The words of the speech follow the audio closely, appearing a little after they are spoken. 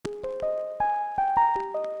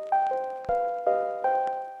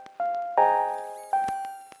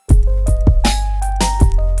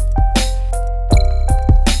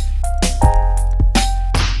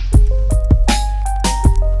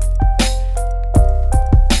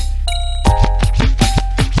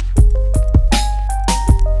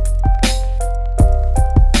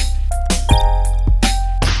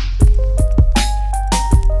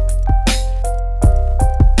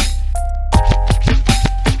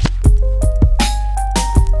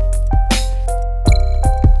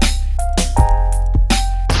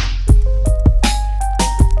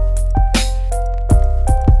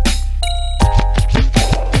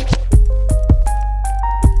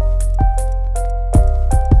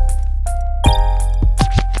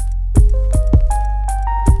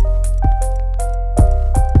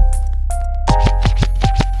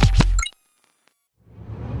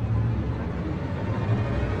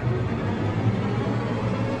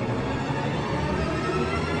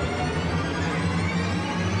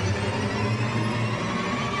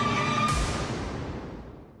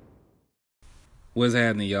What's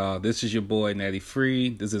happening, y'all? This is your boy, Natty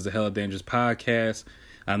Free. This is a Hella Dangerous podcast.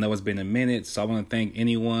 I know it's been a minute, so I want to thank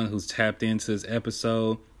anyone who's tapped into this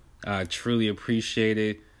episode. I truly appreciate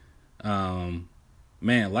it. Man,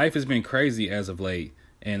 life has been crazy as of late,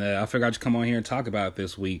 and I figured I'd just come on here and talk about it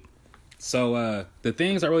this week. So, the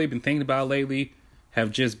things I've really been thinking about lately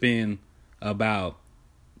have just been about...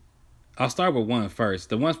 I'll start with one first.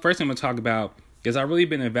 The first thing I'm going to talk about is I've really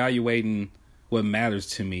been evaluating what matters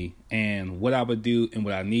to me and what I would do and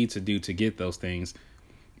what I need to do to get those things.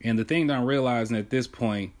 And the thing that I'm realizing at this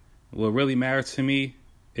point, what really matters to me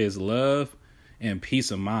is love and peace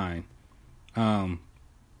of mind. I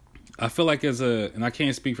feel like and I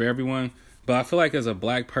can't speak for everyone, but I feel like as a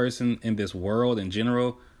black person in this world in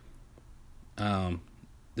general,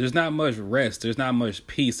 there's not much rest, there's not much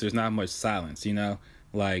peace, there's not much silence,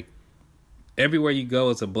 like everywhere you go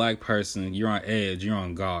as a black person, you're on edge, you're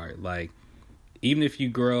on guard. Like, even if you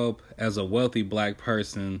grow up as a wealthy black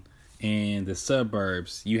person in the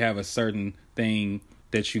suburbs, you have a certain thing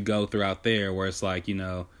that you go through out there where it's like,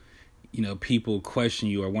 people question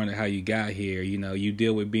you or wonder how you got here. You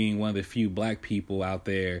deal with being one of the few black people out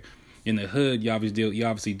there. In the hood, you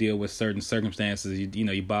obviously deal with certain circumstances.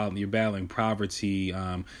 You're battling poverty.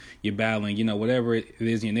 You're battling, whatever it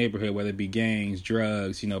is in your neighborhood, whether it be gangs,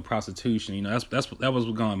 drugs, prostitution. That was what's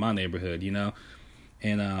going on in my neighborhood.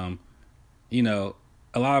 And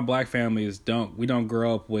a lot of black families don't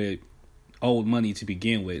grow up with old money to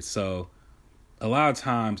begin with. So a lot of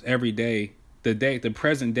times, every day, the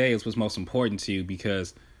present day is what's most important to you,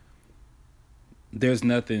 because there's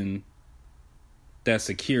nothing that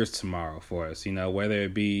secures tomorrow for us, whether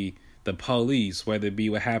it be the police, whether it be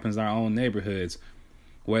what happens in our own neighborhoods,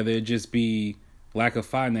 whether it just be lack of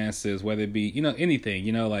finances, whether it be,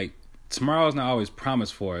 anything, like tomorrow's not always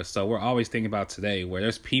promised for us. So we're always thinking about today, where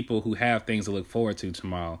there's people who have things to look forward to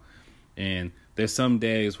tomorrow. And there's some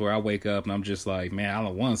days where I wake up and I'm just like, man, I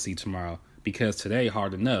don't want to see tomorrow, because today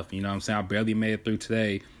hard enough. You know what I'm saying? I barely made it through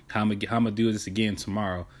today. How I'm going to do this again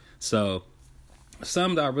tomorrow? So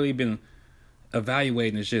something that I've really been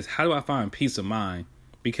evaluating is just, how do I find peace of mind?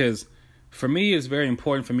 Because for me, it's very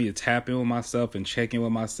important for me to tap in with myself and check in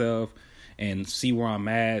with myself and see where I'm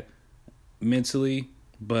at mentally.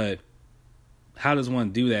 But how does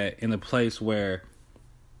one do that in a place where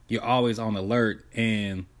you're always on alert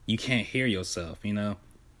and you can't hear yourself,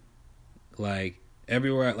 Like,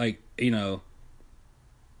 everywhere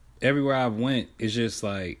I've went, it's just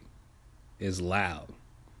like, it's loud.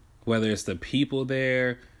 Whether it's the people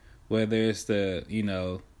there, whether it's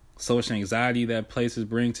the, social anxiety that places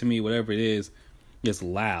bring to me, whatever it is, it's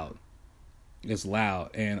loud. It's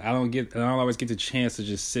loud. And I don't always get the chance to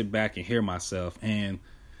just sit back and hear myself. And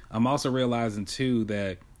I'm also realizing too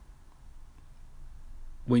that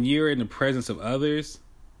when you're in the presence of others,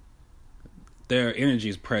 their energy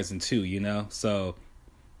is present too, So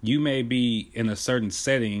you may be in a certain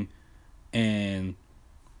setting and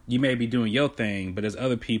you may be doing your thing, but there's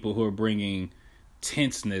other people who are bringing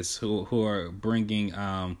tenseness, who are bringing,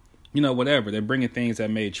 whatever. They're bringing things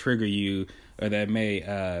that may trigger you or that may,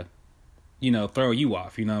 throw you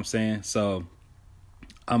off, you know what I'm saying? So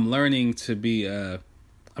I'm learning to be,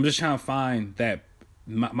 I'm just trying to find that,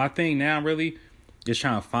 my thing now really is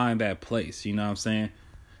trying to find that place, you know what I'm saying?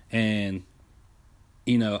 And,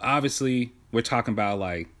 obviously we're talking about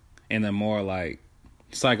like in a more like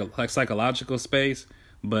psychological space,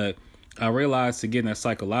 but I realized to get in that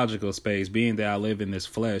psychological space, being that I live in this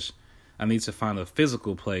flesh, I need to find a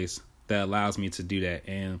physical place that allows me to do that.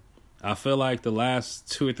 And I feel like the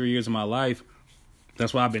last 2 or 3 years of my life,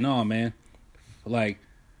 that's what I've been on, man. Like,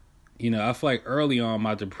 I feel like early on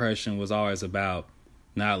my depression was always about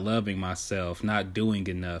not loving myself, not doing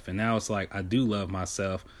enough. And now it's like, I do love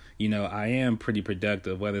myself. I am pretty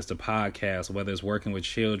productive, whether it's the podcast, whether it's working with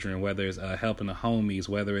children, whether it's helping the homies,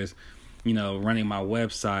 whether it's, running my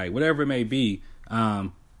website, whatever it may be.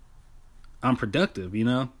 I'm productive,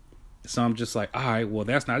 So I'm just like, all right, well,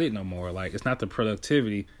 that's not it no more. Like, it's not the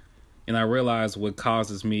productivity. And I realize what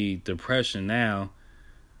causes me depression now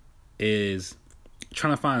is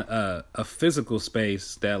trying to find a physical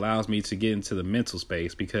space that allows me to get into the mental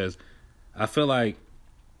space, because I feel like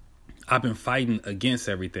I've been fighting against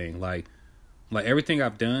everything. Like everything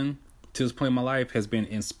I've done to this point in my life has been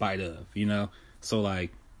in spite of, So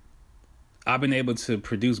like, I've been able to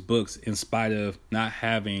produce books in spite of not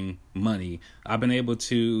having money. I've been able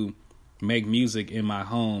to make music in my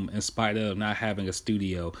home in spite of not having a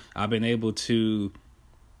studio. I've been able to,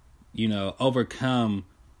 overcome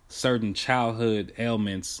certain childhood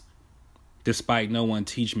ailments despite no one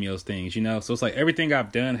teaching me those things, So it's like everything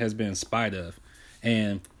I've done has been in spite of.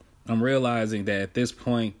 And I'm realizing that at this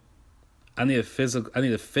point, I need a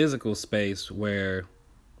physical space where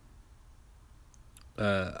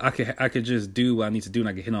I could just do what I need to do and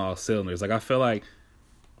I can hit on all cylinders. Like I feel like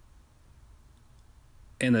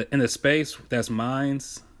in a space that's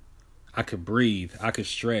mine's, I could breathe, I could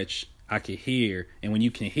stretch, I could hear, and when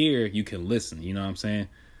you can hear, you can listen. You know what I'm saying?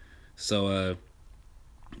 So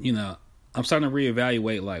you know, I'm starting to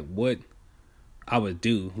reevaluate like what I would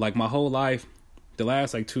do. Like my whole life, the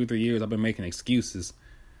last like 2 or 3 years, I've been making excuses,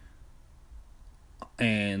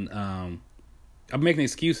 and I'm making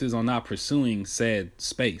excuses on not pursuing said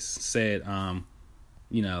space, said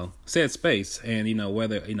said space, and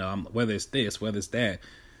whether it's this, whether it's that,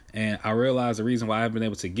 and I realize the reason why I haven't been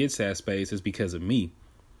able to get to that space is because of me.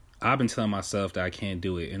 I've been telling myself that I can't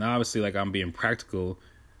do it, and obviously, like I'm being practical,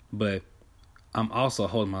 but I'm also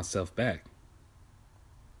holding myself back.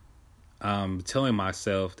 I'm telling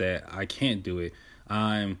myself that I can't do it.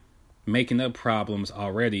 I'm making up problems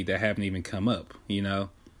already that haven't even come up,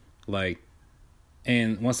 like,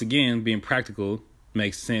 and once again, being practical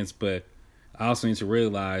makes sense, but I also need to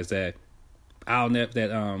realize that I'll never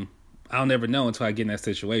know until I get in that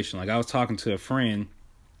situation. Like I was talking to a friend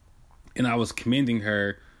and I was commending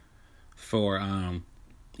her for,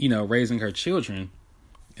 raising her children.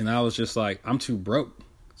 And I was just like, I'm too broke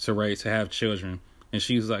to have children. And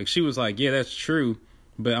she was like, yeah, that's true.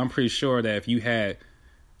 But I'm pretty sure that if you had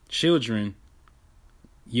children,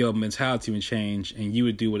 your mentality would change and you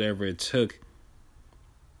would do whatever it took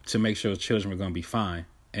to make sure children were going to be fine.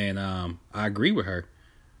 And I agree with her.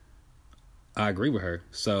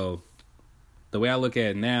 So the way I look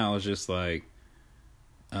at it now is just like,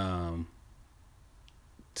 to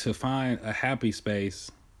find a happy space,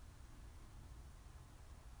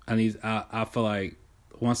 I feel like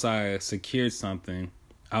once I secured something,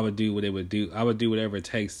 I would do what it would do. I would do whatever it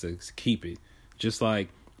takes to keep it. Just like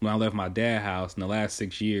when I left my dad's house in the last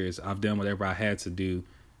 6 years, I've done whatever I had to do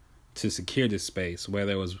to secure this space,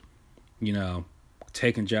 whether it was,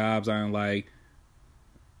 taking jobs I didn't like,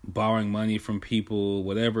 borrowing money from people,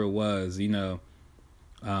 whatever it was,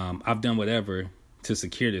 I've done whatever to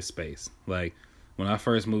secure this space. Like when I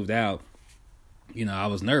first moved out, I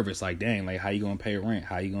was nervous, like, dang, like how you going to pay rent?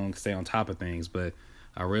 How you going to stay on top of things? But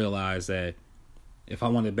I realized that if I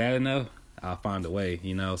want it bad enough, I'll find a way,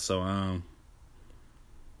 so,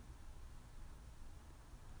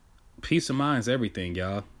 peace of mind is everything,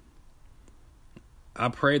 y'all. I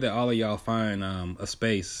pray that all of y'all find a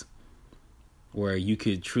space where you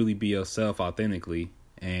could truly be yourself authentically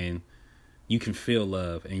and you can feel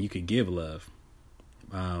love and you can give love.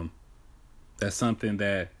 That's something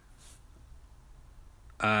that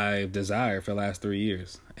I've desired for the last 3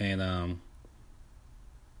 years. And I'm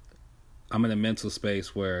in a mental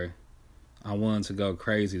space where I'm willing to go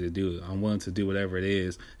crazy to do it. I'm willing to do whatever it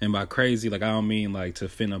is. And by crazy, like I don't mean like to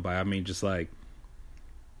offend nobody. I mean just like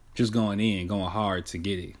going hard to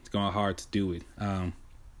get it, going hard to do it. I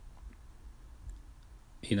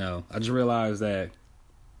just realized that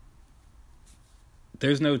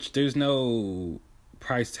there's no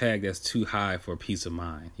price tag that's too high for peace of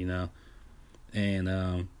mind, and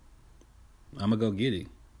I'm gonna go get it.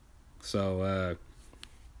 So,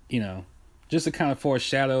 just to kind of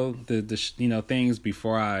foreshadow the things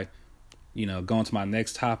before I, go into my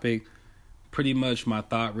next topic. Pretty much my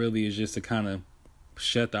thought really is just to kind of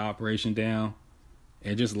shut the operation down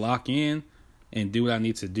and just lock in and do what I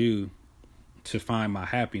need to do to find my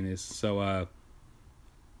happiness. So I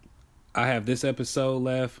have this episode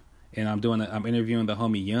left and I'm interviewing the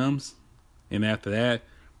homie Yums, and after that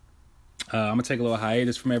I'm gonna take a little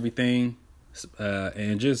hiatus from everything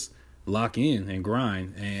and just lock in and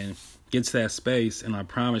grind and get to that space. And I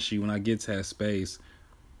promise you, when I get to that space,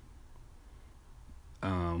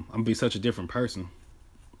 I'm gonna be such a different person.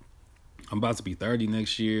 I'm about to be 30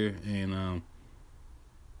 next year, and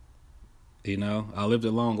I lived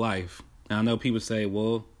a long life. And I know people say,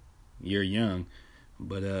 "Well, you're young,"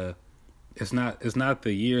 but it's not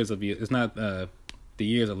the years of you. It's not the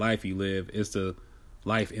years of life you live. It's the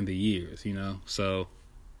life in the years. So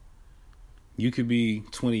you could be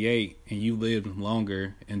 28 and you lived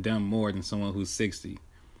longer and done more than someone who's 60.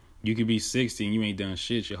 You could be 60 and you ain't done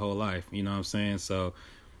shit your whole life. You know what I'm saying? So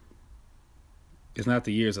it's not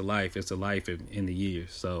the years of life, it's the life in the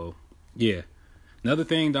years. So, yeah. Another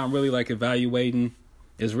thing that I'm really like evaluating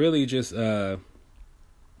is really just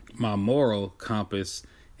my moral compass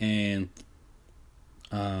and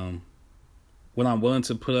what I'm willing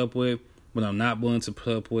to put up with, what I'm not willing to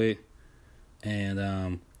put up with. And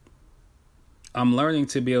I'm learning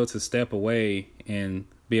to be able to step away and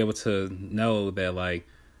be able to know that, like,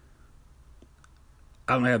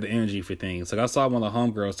 I don't have the energy for things. Like, I saw one of the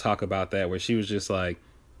homegirls talk about that, where she was just like,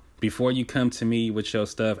 before you come to me with your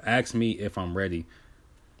stuff, ask me if I'm ready.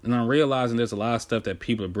 And I'm realizing there's a lot of stuff that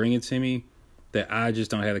people are bringing to me that I just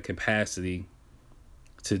don't have the capacity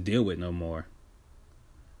to deal with no more.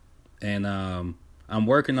 And I'm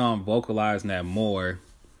working on vocalizing that more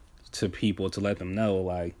to people to let them know,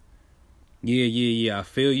 like, yeah, I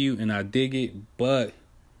feel you and I dig it, but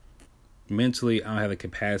mentally I don't have the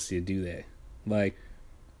capacity to do that. Like,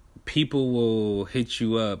 people will hit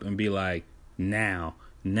you up and be like, now,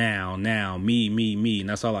 me, and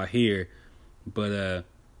that's all I hear. But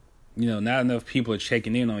not enough people are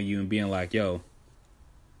checking in on you and being like, yo,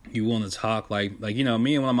 you want to talk? Like me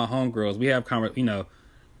and one of my homegirls,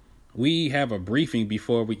 we have a briefing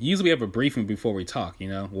before we have a briefing before we talk,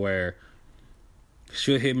 where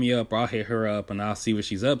she'll hit me up or I'll hit her up and I'll see what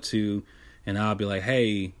she's up to, and I'll be like,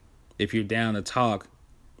 hey, if you're down to talk,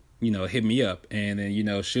 hit me up. And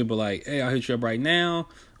then, she'll be like, hey, I'll hit you up right now.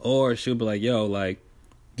 Or she'll be like, yo, like,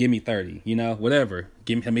 give me 30, whatever.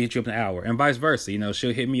 Let me hit you up in an hour. And vice versa,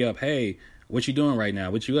 she'll hit me up, hey, what you doing right now?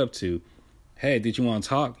 What you up to? Hey, did you want to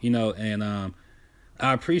talk? And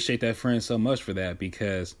I appreciate that friend so much for that,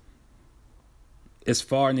 because it's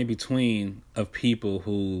far and in between of people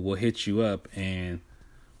who will hit you up and,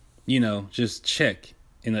 just check.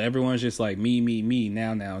 Everyone's just like, me,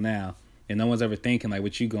 now. And no one's ever thinking like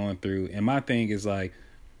what you going through. And my thing is like,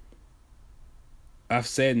 I've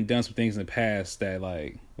said and done some things in the past that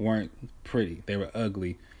like weren't pretty. They were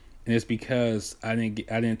ugly. And it's because I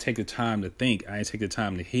didn't take the time to think. I didn't take the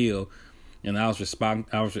time to heal. And I was responding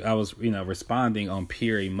on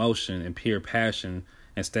pure emotion and pure passion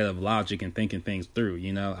instead of logic and thinking things through.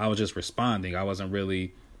 I was just responding. I wasn't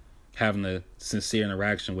really having a sincere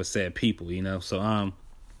interaction with said people, So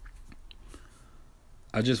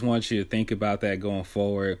I just want you to think about that going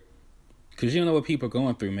forward, because you don't know what people are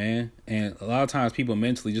going through, man. And a lot of times people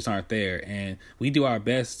mentally just aren't there, and we do our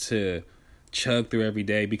best to chug through every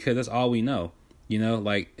day because that's all we know.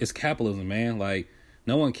 Like, it's capitalism, man. Like,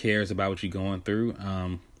 no one cares about what you're going through.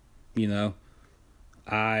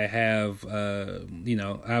 I have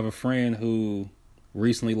a friend who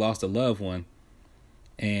recently lost a loved one,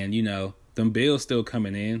 and them bills still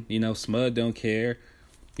coming in. SMUD don't care.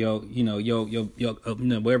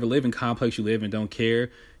 Whatever living complex you live in don't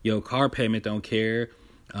care. Your car payment don't care.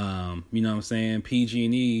 You know what I'm saying?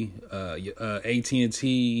 PG&E,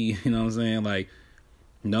 AT&T, you know what I'm saying? Like,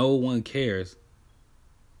 no one cares.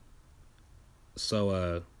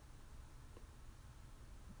 So,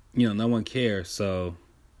 no one cares. So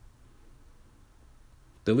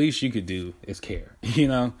the least you could do is care,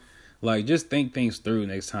 Like, just think things through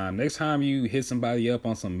next time. Next time you hit somebody up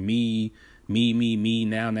on some me,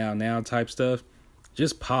 now type stuff,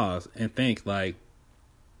 just pause and think, like,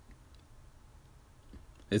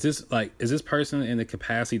 is this person in the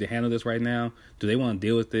capacity to handle this right now? Do they want to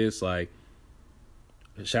deal with this? Like,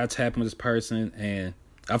 should I tap in with this person? And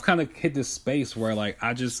I've kind of hit this space where, like,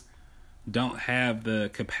 I just don't have the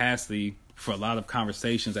capacity for a lot of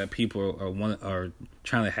conversations that people are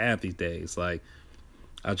trying to have these days. Like,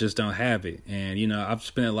 I just don't have it. And, I've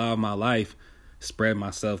spent a lot of my life spreading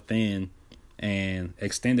myself thin and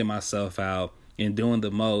extending myself out and doing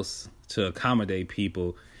the most to accommodate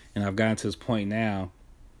people. And I've gotten to this point now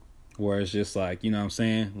where it's just like, you know what I'm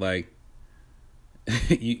saying? Like,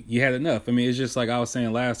 you had enough. I mean, it's just like I was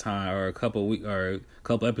saying last time or a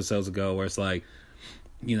couple episodes ago, where it's like,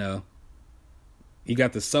 you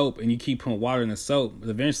got the soap and you keep putting water in the soap. But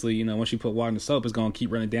eventually, once you put water in the soap, it's going to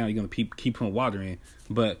keep running down. You're going to keep putting water in.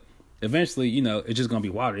 But eventually, it's just going to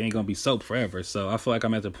be water. It ain't going to be soap forever. So I feel like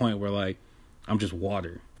I'm at the point where, like, I'm just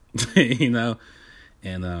water, And,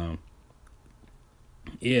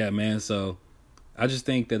 yeah, man. So I just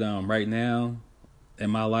think that right now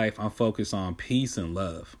in my life, I'm focused on peace and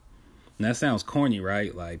love. And that sounds corny,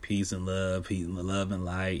 right? Like, peace and love and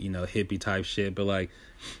light, hippie type shit. But, like,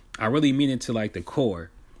 I really mean it to, like, the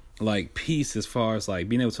core. Like, peace as far as, like,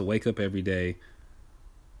 being able to wake up every day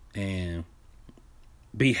and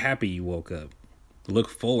be happy you woke up. Look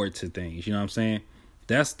forward to things, you know what I'm saying?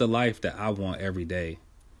 That's the life that I want every day.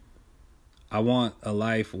 I want a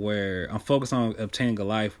life where I'm focused on obtaining a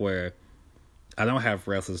life where I don't have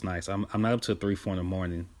restless nights. I'm not up till 3, 4 in the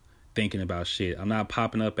morning thinking about shit. I'm not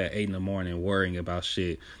popping up at 8 in the morning worrying about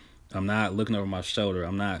shit. I'm not looking over my shoulder.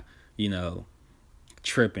 I'm not,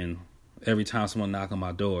 tripping every time someone knock on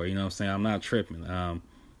my door. You know what I'm saying? I'm not tripping. And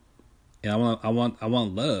I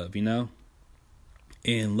want love,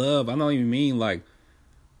 And love, I don't even mean like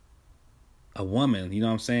a woman, you know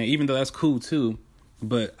what I'm saying? Even though that's cool too.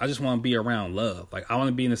 But I just want to be around love. Like, I want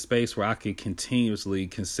to be in a space where I can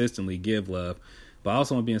consistently give love. But I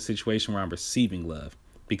also want to be in a situation where I'm receiving love.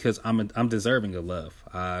 because I'm deserving of love.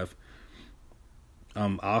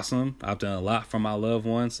 I'm awesome. I've done a lot for my loved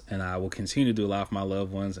ones, and I will continue to do a lot for my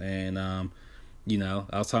loved ones. And you know,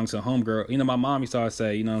 I was talking to a homegirl. You know, my mom used to always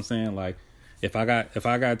say, you know what I'm saying, like, if I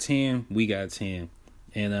got 10, we got 10.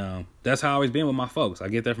 And that's how I've always been with my folks. I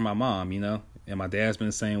get that from my mom, you know, and my dad's been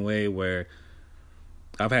the same way, where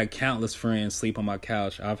I've had countless friends sleep on my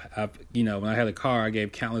couch. I've you know, when I had a car, I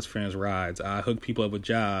gave countless friends rides. I hooked people up with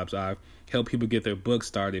jobs. I've helped people get their books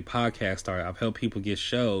started, podcasts started. I've helped people get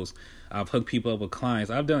shows. I've hooked people up with clients.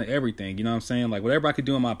 I've done everything, you know what I'm saying? Like, whatever I could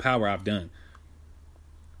do in my power, I've done.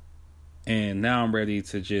 And now I'm ready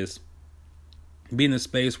to just be in a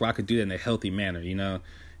space where I could do that in a healthy manner, you know,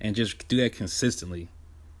 and just do that consistently,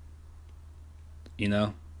 you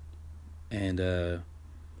know? And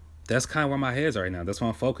that's kind of where my head's right now. That's what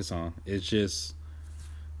I'm focused on. It's just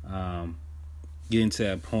getting to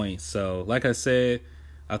that point. So, like I said,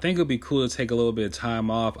 I think it'll be cool to take a little bit of time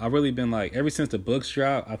off. I've really been like, ever since the books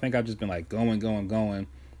dropped, I think I've just been like going,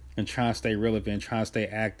 and trying to stay relevant, trying to stay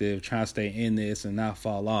active, trying to stay in this and not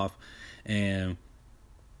fall off. And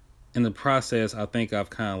in the process, I think I've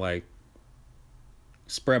kind of like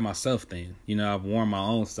spread myself thin. You know, I've worn my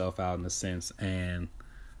own self out in a sense, and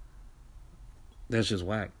that's just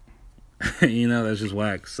whack. You know, that's just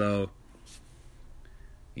whack. So,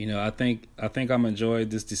 you know, I think I'm enjoying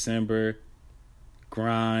this December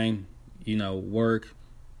grind, you know, work,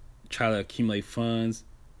 try to accumulate funds,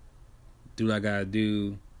 do what I gotta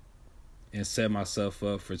do, and set myself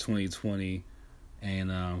up for 2020,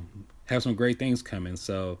 and have some great things coming.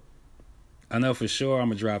 So I know for sure I'm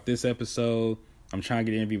gonna drop this episode. I'm trying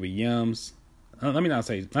to get an interview with Yums. Let me not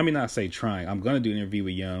say trying. I'm gonna do an interview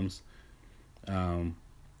with Yums. And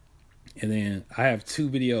then I have 2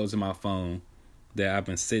 videos in my phone that I've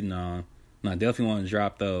been sitting on, and I definitely want to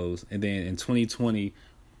drop those. And then in 2020,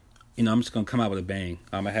 you know, I'm just gonna come out with a bang.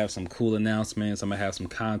 I'm gonna have some cool announcements. I'm gonna have some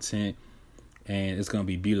content, and it's gonna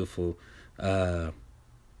be beautiful. But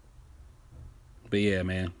yeah,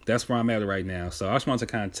 man, that's where I'm at right now. So I just wanted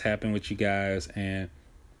to kind of tap in with you guys, and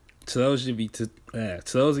to those of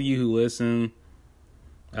you who listen,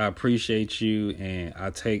 I appreciate you, and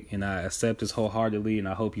I accept this wholeheartedly, and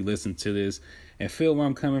I hope you listen to this and feel where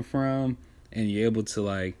I'm coming from, and you're able to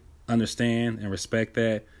like understand and respect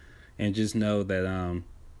that, and just know that I'm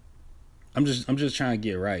just trying to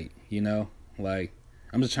get right, you know? Like,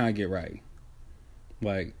 I'm just trying to get right.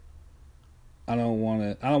 Like, I don't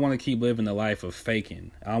want to keep living the life of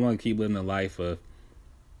faking. I don't want to keep living the life of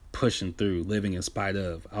pushing through, living in spite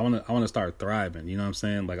of. I want to start thriving, you know what I'm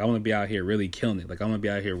saying? Like, I want to be out here really killing it. Like, I want to be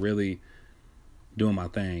out here really doing my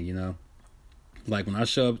thing, you know? Like, when I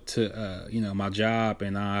show up to you know, my job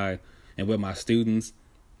and with my students,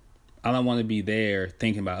 I don't want to be there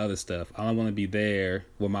thinking about other stuff. I don't want to be there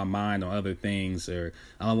with my mind on other things, or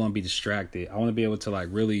I don't want to be distracted. I want to be able to like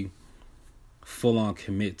really full on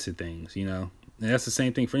commit to things, you know? And that's the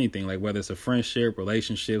same thing for anything, like whether it's a friendship,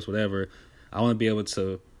 relationships, whatever. I want to be able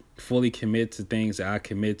to fully commit to things that I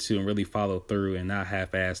commit to and really follow through, and not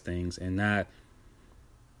half-ass things, and not,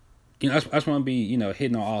 you know, I just want to be, you know,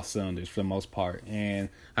 hitting on all cylinders for the most part. And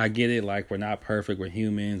I get it, like, we're not perfect, we're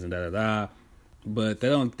humans, and da-da-da. But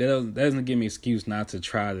that doesn't give me an excuse not to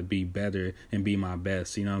try to be better and be my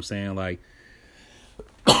best, you know what I'm saying? Like,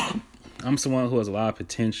 I'm someone who has a lot of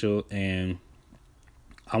potential, and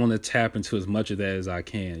I want to tap into as much of that as I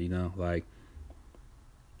can, you know? Like,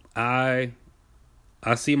 I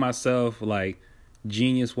see myself, like,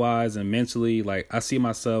 genius-wise and mentally, like, I see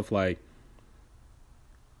myself, like,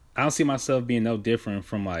 I don't see myself being no different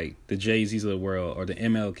from, like, the Jay-Z's of the world, or the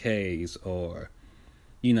MLKs, or,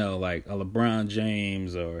 you know, like, a LeBron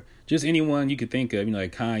James, or just anyone you could think of, you know,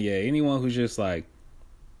 like Kanye, anyone who's just, like,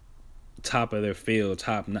 top of their field,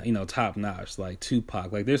 top notch, like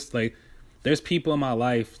Tupac. Like, there's people in my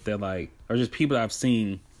life that, like, are just people that I've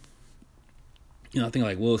seen. You know, I think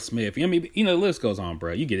like Will Smith. I mean, you know, the list goes on,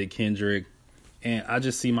 bro. You get it, Kendrick. And I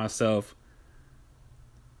just see myself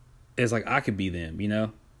as like, I could be them, you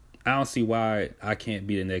know? I don't see why I can't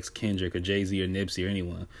be the next Kendrick or Jay-Z or Nipsey or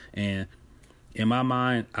anyone. And in my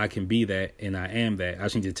mind, I can be that, and I am that. I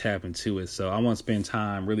just need to tap into it. So I want to spend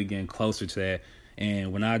time really getting closer to that.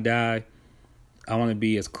 And when I die, I want to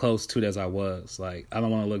be as close to it as I was. Like, I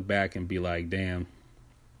don't want to look back and be like, damn,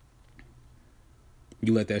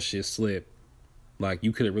 you let that shit slip. Like,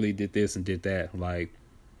 you could have really did this and did that. Like,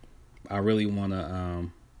 I really want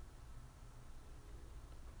to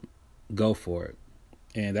go for it.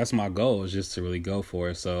 And that's my goal, is just to really go for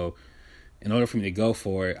it. So in order for me to go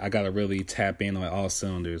for it, I got to really tap in on all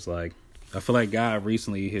cylinders. Like, I feel like God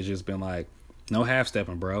recently has just been like, no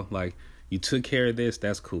half-stepping, bro. Like, you took care of this,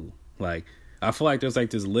 that's cool. Like, I feel like there's like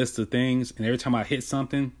this list of things, and every time I hit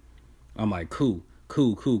something, I'm like, cool,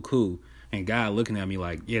 cool, cool, cool. And God looking at me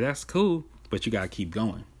like, yeah, that's cool, but you gotta keep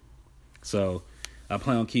going. So I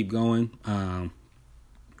plan on keep going.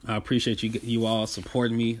 I appreciate you all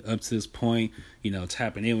supporting me up to this point,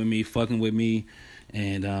 tapping in with me, fucking with me.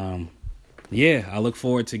 And yeah, I look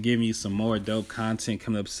forward to giving you some more dope content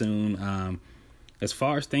coming up soon. As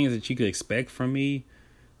far as things that you could expect from me,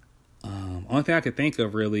 only thing I could think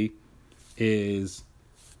of really is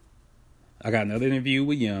I got another interview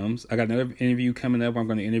with Yums. I got another interview coming up. I'm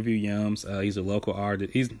going to interview Yums. He's a local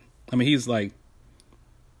artist. He's an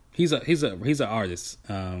artist.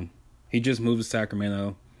 He just moved to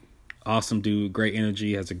Sacramento. Awesome dude, great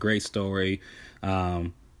energy, has a great story.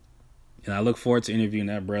 And I look forward to interviewing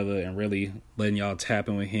that brother and really letting y'all tap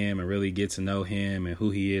in with him and really get to know him and who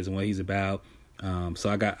he is and what he's about. So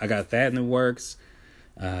I got that in the works.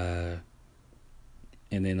 And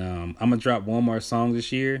then I'm gonna drop one more song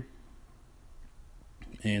this year.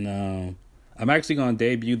 And I'm actually gonna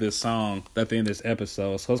debut this song at the end of this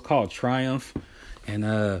episode. So it's called Triumph. And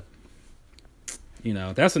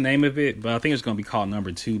that's the name of it, but I think it's going to be called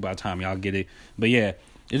Number 2 by the time y'all get it. But yeah,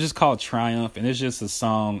 it's just called Triumph, and it's just a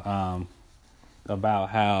song about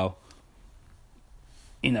how,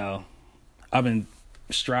 I've been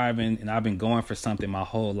striving and I've been going for something my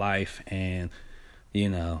whole life, and,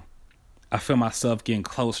 I feel myself getting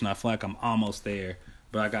close, and I feel like I'm almost there,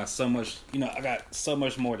 but I got so much,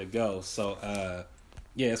 more to go. So,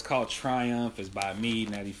 yeah, it's called Triumph. It's by me,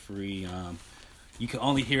 Natty Free. You can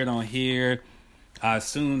only hear it on here. I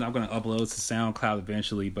assume I'm going to upload to SoundCloud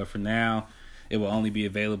eventually, but for now, it will only be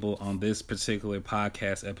available on this particular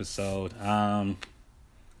podcast episode.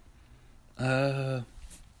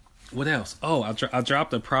 What else? Oh, I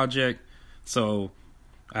dropped a project. So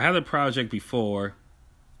I had a project before,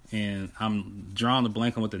 and I'm drawing a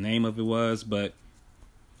blank on what the name of it was, but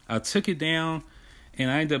I took it down,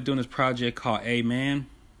 and I ended up doing this project called Amen,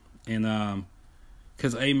 and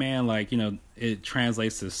because Amen, it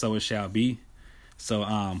translates to so it shall be.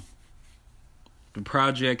 So the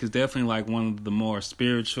project is definitely like one of the more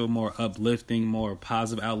spiritual, more uplifting, more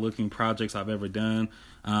positive outlooking projects I've ever done.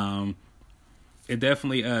 It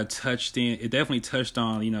definitely touched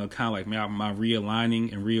on, kind of like my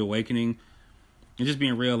realigning and reawakening and just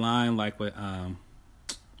being realigned like with a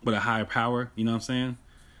higher power, you know what I'm saying?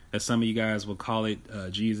 As some of you guys will call it,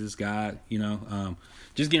 Jesus, God,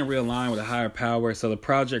 just getting realigned with a higher power. So the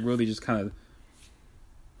project really just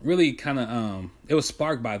it was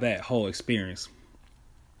sparked by that whole experience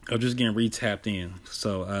of just getting re-tapped in.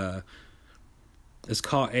 So it's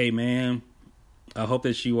called Amen. I hope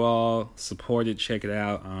that you all support it, check it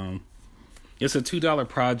out. It's a $2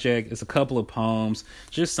 project. It's a couple of poems,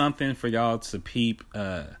 just something for y'all to peep,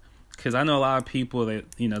 because I know a lot of people that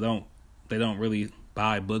don't really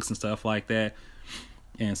buy books and stuff like that,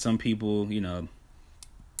 and some people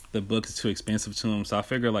the book is too expensive to them. So I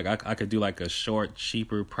figured I could do like a short,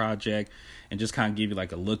 cheaper project and just kind of give you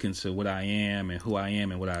like a look into what I am and who I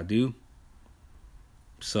am and what I do.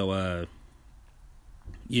 So,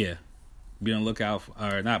 yeah, be on the lookout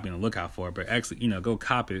or not be on the lookout for it, but actually, go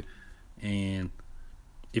cop it. And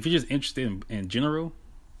if you're just interested in general,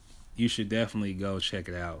 you should definitely go check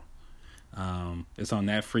it out. It's on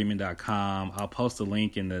natfreeman.com. I'll post a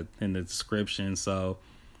link in the description. So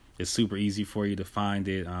it's super easy for you to find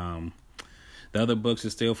it. The other books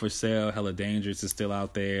are still for sale. Hella Dangerous is still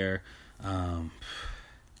out there. Don't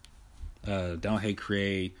Hate,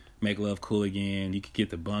 Create, Make Love Cool Again. You could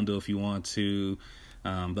get the bundle if you want to.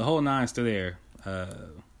 The whole nine is still there.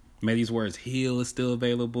 May These Words Heal is still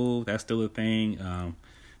available. That's still a thing.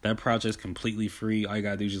 That project's completely free. All you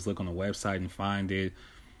gotta do is just look on the website and find it.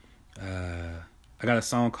 I got a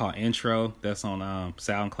song called Intro that's on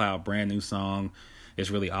SoundCloud, brand new song. It's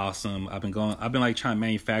really awesome. I've been trying to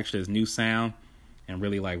manufacture this new sound and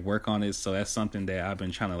really work on it. So that's something that I've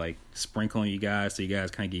been trying to sprinkle on you guys so you guys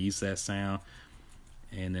kind of get used to that sound.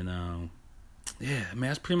 And then yeah, man,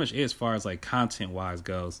 that's pretty much it as far as content wise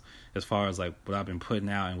goes, as far as what I've been putting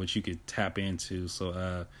out and what you could tap into.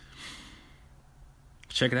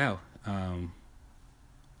 Check it out.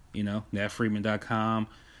 natfreeman.com.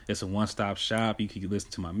 It's a one-stop shop. You can listen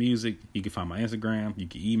to my music. You can find my Instagram. You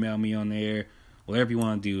can email me on there. Whatever you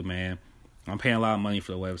want to do, man. I'm paying a lot of money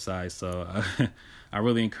for the website, so I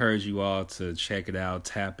really encourage you all to check it out,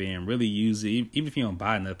 tap in, really use it. Even if you don't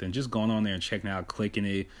buy nothing, just going on there and checking it out, clicking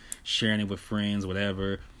it, sharing it with friends,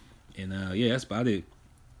 whatever. And yeah, that's about it.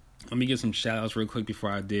 Let me give some shout outs real quick before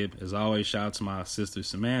I dip. As always, shout out to my sister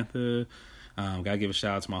Samantha. Gotta give a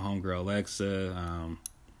shout out to my homegirl Alexa.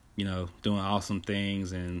 Doing awesome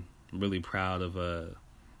things, and really proud of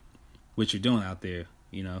what you're doing out there,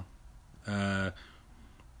 you know. I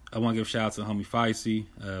want to give a shout out to homie Feisty.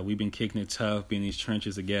 We've been kicking it tough, being in these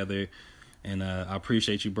trenches together, and I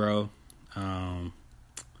appreciate you, bro. Gotta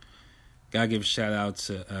give a shout out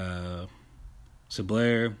to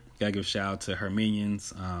Blair. Gotta give a shout out to her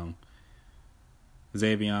minions,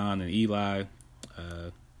 Xavion and Eli.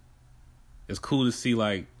 It's cool to see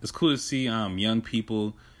young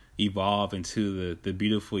people evolve into the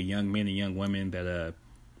beautiful young men and young women that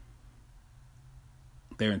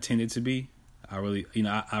they're intended to be. I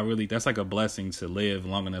really that's like a blessing to live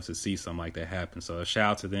long enough to see something like that happen. So a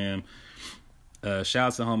shout out to them. Shout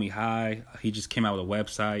out to homie High. He just came out with a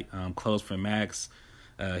website, Clothes for Max.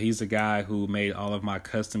 He's the guy who made all of my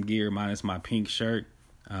custom gear minus my pink shirt.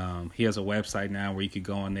 He has a website now where you could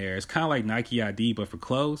go on there. It's kind of like Nike ID, but for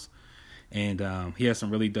clothes. And he has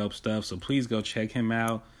some really dope stuff. So please go check him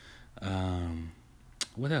out.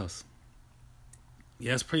 What else?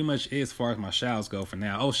 Yeah, that's pretty much it as far as my shouts go for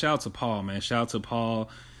now. Oh, shout out to Paul, man. Shout out to Paul.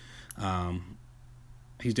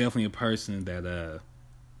 He's definitely a person that,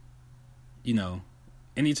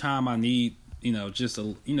 anytime I need, just a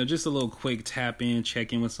little quick tap in,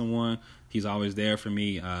 check in with someone, he's always there for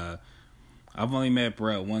me. I've only met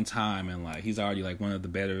Brett one time, and he's already one of the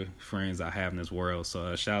better friends I have in this world.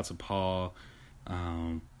 So shout out to Paul.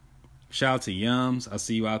 Shout out to Yums. I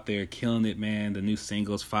see you out there killing it, man. The new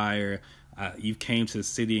single's fire. You came to the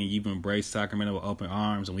city and you've embraced Sacramento with open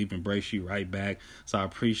arms, and we've embraced you right back. So I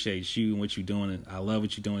appreciate you and what you're doing. I love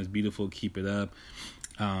what you're doing. It's beautiful. Keep it up.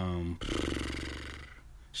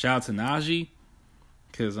 Shout out to Najee,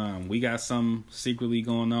 because we got something secretly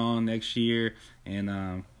going on next year, and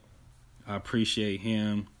I appreciate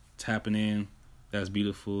him tapping in. That's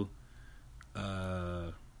beautiful.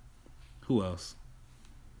 Who else?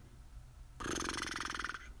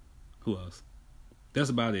 That's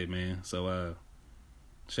about it, man. So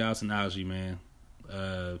shout out to Najee, man.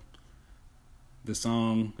 The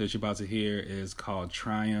song that you're about to hear is called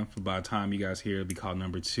Triumph. By the time you guys hear it, it'll be called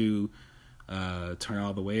Number 2. Turn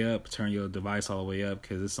all the way up. Turn your device all the way up,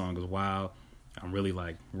 because this song is wild. I'm really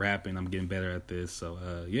rapping. I'm getting better at this. So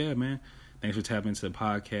yeah, man. Thanks for tapping into the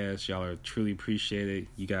podcast. Y'all are truly appreciated.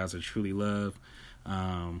 You guys are truly loved.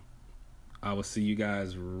 I will see you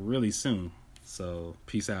guys really soon. So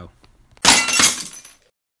peace out.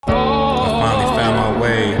 I finally found my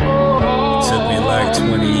way. It took me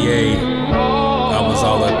 28. I was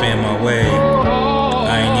all up in my way.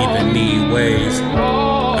 I ain't even need ways.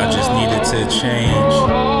 I just needed to change.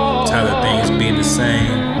 Tired of things being the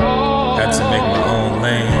same. Had to make my own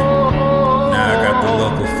lane. Now I got the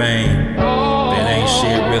local fame. But ain't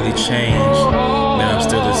shit really changed. Man, I'm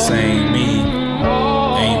still the same me.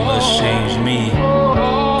 Ain't much changed me.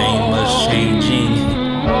 Ain't much changing.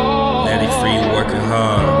 Natty free working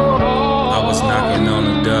hard. I was knocking on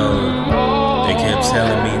the door. They kept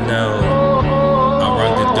telling me no. I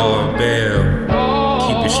rung the doorbell.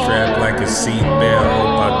 Keep it strapped like a seatbelt.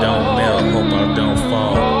 Hope I don't melt. Hope I don't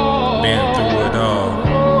fall. Been through it all.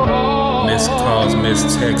 Missed calls,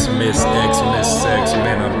 missed texts, missed X, missed sex.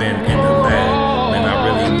 Man, I've been in the lab. Man, I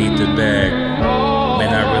really need the bag.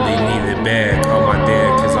 Man, I really need it bad. Call my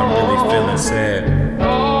dad, cause I'm really feeling sad.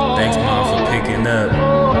 Thanks, Mom, for picking up.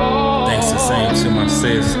 Thanks the same to my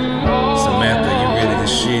sis. Samantha, you really the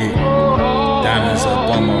shit. Diamonds up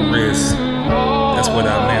on my wrist. That's what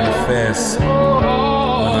I manifest. When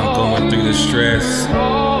I'm going through the stress,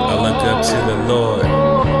 I look up to the Lord,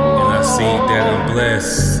 and I see that I'm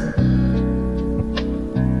blessed.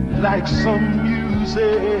 Like some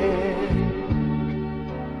music